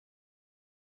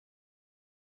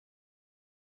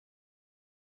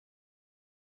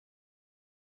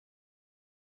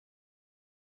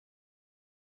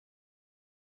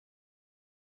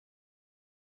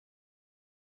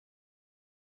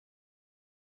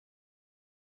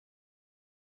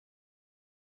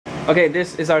Okay,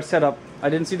 this is our setup. I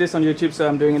didn't see this on YouTube, so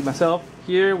I'm doing it myself.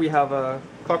 Here we have a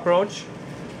cockroach,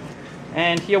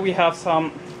 and here we have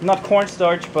some, not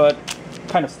cornstarch, but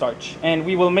kind of starch, and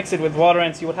we will mix it with water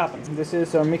and see what happens. This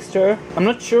is our mixture. I'm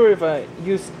not sure if I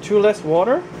used too less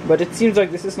water, but it seems like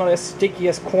this is not as sticky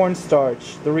as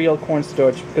cornstarch, the real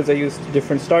cornstarch, because I used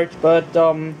different starch, but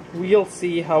we'll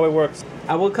see how it works.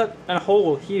 I will cut a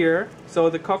hole here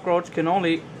so the cockroach can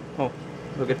only, oh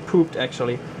look, it pooped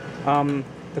actually.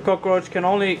 The cockroach can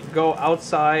only go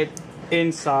outside,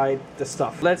 inside the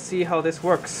stuff. Let's see how this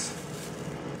works.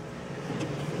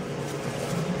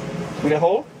 We got a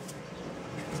hole?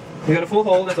 We got a full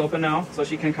hole that's open now, so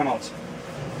she can come out.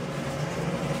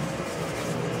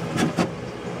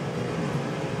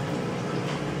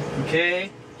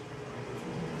 Okay.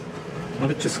 A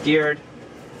bit too scared.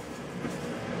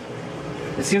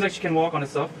 It seems like she can walk on the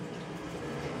stuff.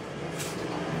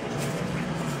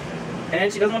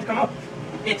 And she doesn't want to come out.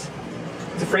 It's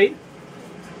afraid.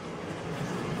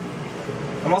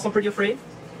 I'm also pretty afraid.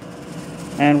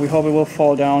 And we hope it will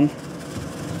fall down.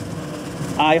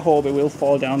 I hope it will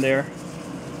fall down there.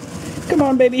 Come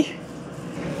on, baby.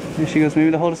 There she goes.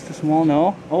 Maybe the hole is too small.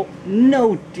 No. Oh,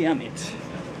 no, damn it.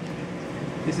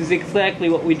 This is exactly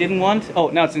what we didn't want. Oh,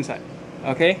 now it's inside.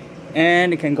 Okay.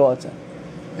 And it can go outside.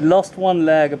 It lost one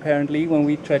leg apparently when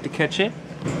we tried to catch it.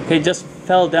 Okay, it just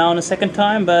fell down a second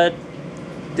time, but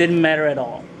didn't matter at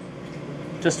all.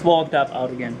 Just walked up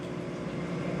out again.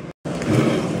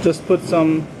 Just put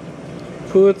some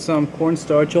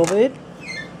cornstarch over it.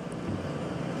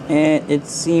 And it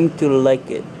seemed to like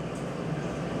it.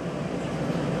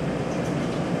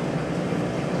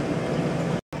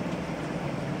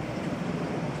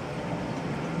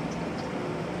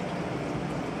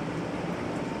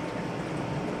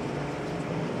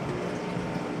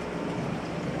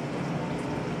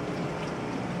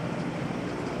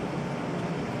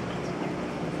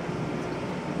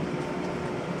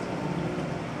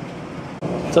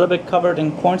 It's a little bit covered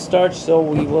in cornstarch, so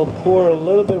we will pour a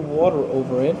little bit of water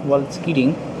over it while it's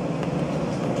eating.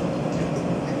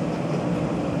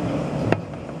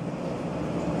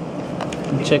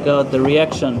 And check out the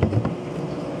reaction.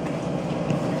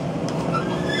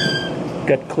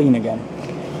 Got clean again.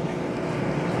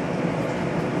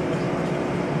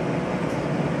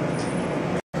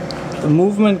 The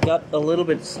movement got a little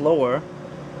bit slower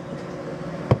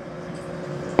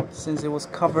since it was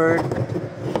covered.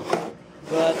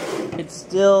 But it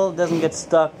still doesn't get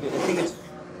stuck. I think it's...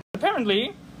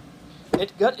 Apparently,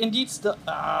 it got indeed stuck.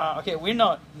 Okay, we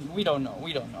don't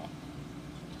know.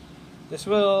 This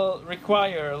will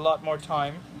require a lot more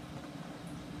time.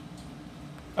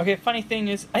 Okay, funny thing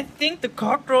is, I think the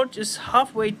cockroach is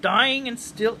halfway dying and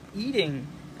still eating.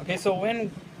 Okay, so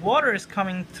when water is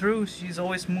coming through, she's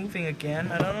always moving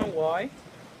again. I don't know why.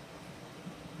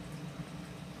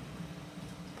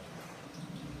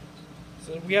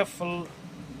 So we have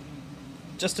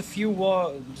just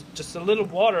a little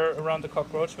water around the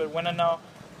cockroach, but when I now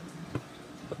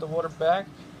put the water back,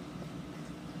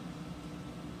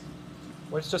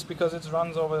 well, it's just because it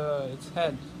runs over its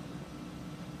head.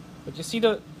 But you see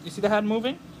the head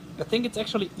moving? I think it's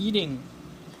actually eating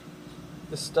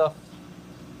the stuff.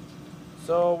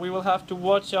 So we will have to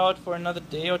watch out for another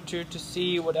day or two to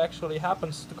see what actually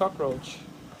happens to the cockroach.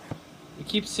 It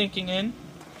keeps sinking in,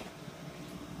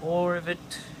 or if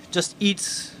it just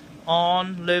eats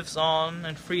on, lives on,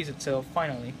 and frees itself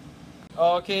finally.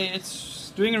 Okay,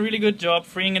 it's doing a really good job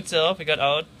freeing itself. It got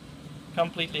out,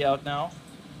 completely out now.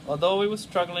 Although it was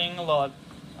struggling a lot.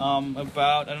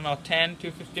 About, I don't know, 10 to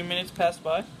 15 minutes passed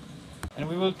by. And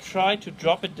we will try to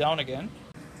drop it down again.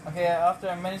 Okay, after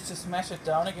I managed to smash it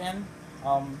down again,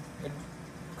 it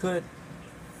could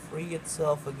free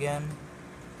itself again.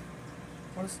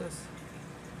 What is this?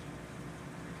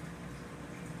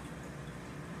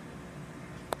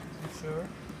 Sure.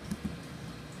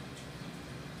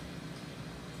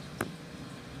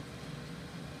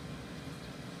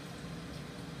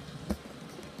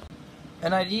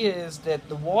 An idea is that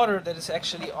the water that is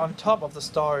actually on top of the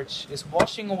starch is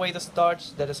washing away the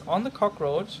starch that is on the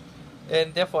cockroach,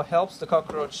 and therefore helps the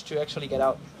cockroach to actually get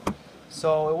out.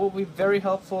 So it will be very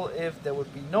helpful if there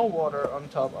would be no water on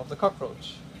top of the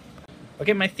cockroach.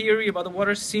 Okay, my theory about the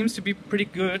water seems to be pretty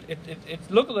good. It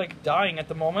looked like dying at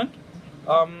the moment.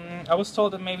 I was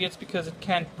told that maybe it's because it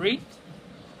can't breathe.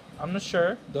 I'm not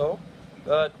sure though,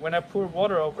 but when I pour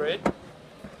water over it,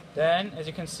 then as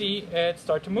you can see it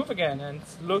starts to move again and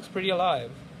it looks pretty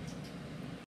alive.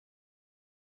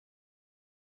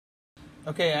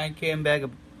 Okay, I came back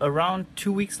around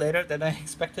 2 weeks later than I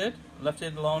expected. Left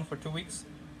it alone for 2 weeks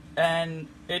and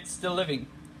it's still living.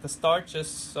 The starch is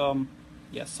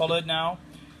solid now.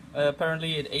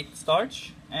 Apparently it ate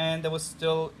starch, and there was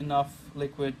still enough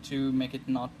liquid to make it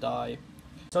not die.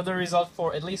 So the result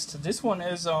for at least this one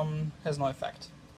is has no effect.